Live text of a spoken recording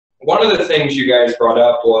one of the things you guys brought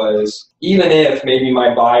up was, even if maybe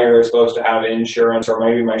my buyer is supposed to have insurance or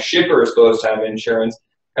maybe my shipper is supposed to have insurance,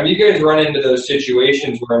 have you guys run into those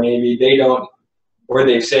situations where maybe they don't, where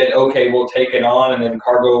they've said, okay, we'll take it on, and then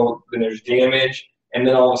then there's damage, and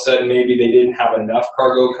then all of a sudden maybe they didn't have enough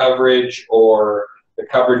cargo coverage, or the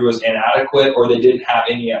coverage was inadequate, or they didn't have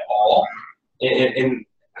any at all? And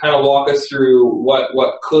kind of walk us through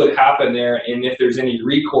what could happen there, and if there's any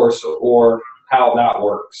recourse or how that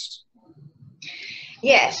works.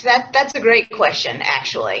 Yes, that's a great question,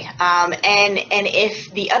 actually. And if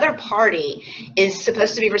the other party is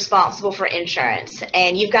supposed to be responsible for insurance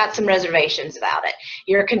and you've got some reservations about it,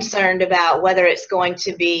 you're concerned about whether it's going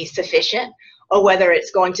to be sufficient or whether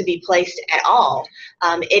it's going to be placed at all,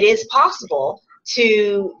 it is possible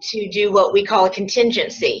to do what we call a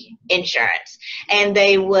contingency insurance. And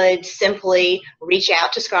they would simply reach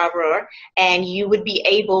out to Scarborough, and you would be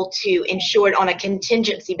able to insure it on a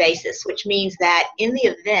contingency basis, which means that in the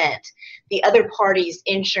event the other party's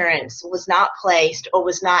insurance was not placed or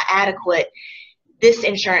was not adequate, this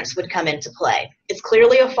insurance would come into play. It's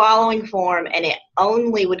clearly a following form, and it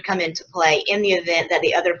only would come into play in the event that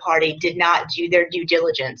the other party did not do their due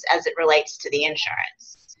diligence as it relates to the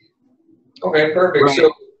insurance. Okay, perfect. Right.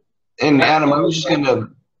 So, and Adam, I was just going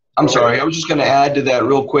to add to that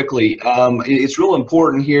real quickly. It's real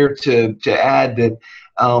important here to add that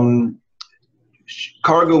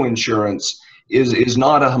cargo insurance is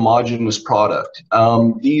not a homogeneous product.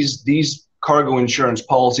 These cargo insurance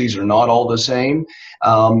policies are not all the same.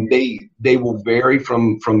 They will vary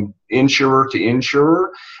from insurer to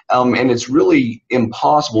insurer, and it's really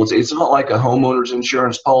impossible. It's not like a homeowner's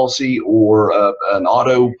insurance policy or an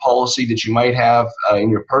auto policy that you might have in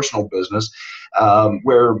your personal business,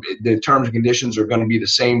 where the terms and conditions are going to be the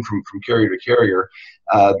same from carrier to carrier.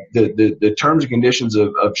 The terms and conditions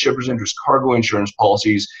of shippers' interest cargo insurance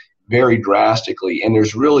policies vary drastically, and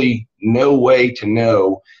there's really no way to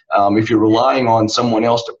know if you're relying on someone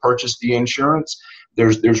else to purchase the insurance.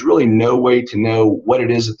 There's really no way to know what it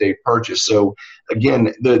is that they purchased. So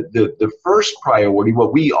again, the first priority,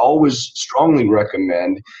 what we always strongly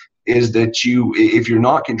recommend, is that if you're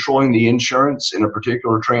not controlling the insurance in a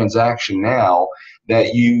particular transaction now,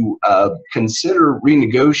 that you consider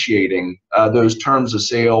renegotiating those terms of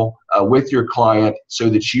sale with your client so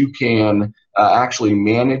that you can actually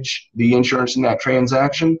manage the insurance in that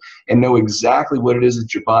transaction and know exactly what it is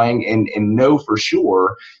that you're buying, and know for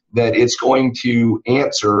sure that it's going to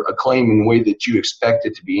answer a claim in the way that you expect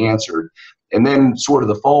it to be answered. And then sort of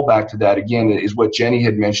the fallback to that, again, is what Jenny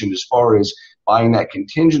had mentioned as far as buying that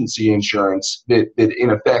contingency insurance that in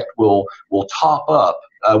effect will top up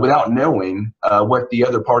without knowing what the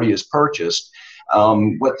other party has purchased.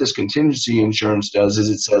 What this contingency insurance does is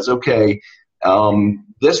it says, okay,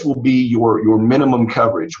 this will be your minimum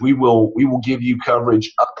coverage. We will give you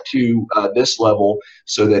coverage up to this level,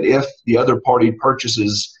 so that if the other party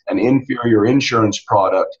purchases an inferior insurance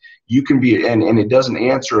product, you can be, and it doesn't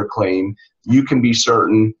answer a claim, you can be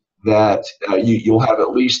certain that you'll have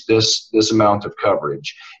at least this amount of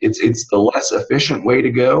coverage. It's the less efficient way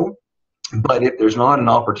to go, but if there's not an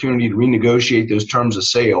opportunity to renegotiate those terms of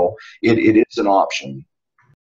sale, it is an option.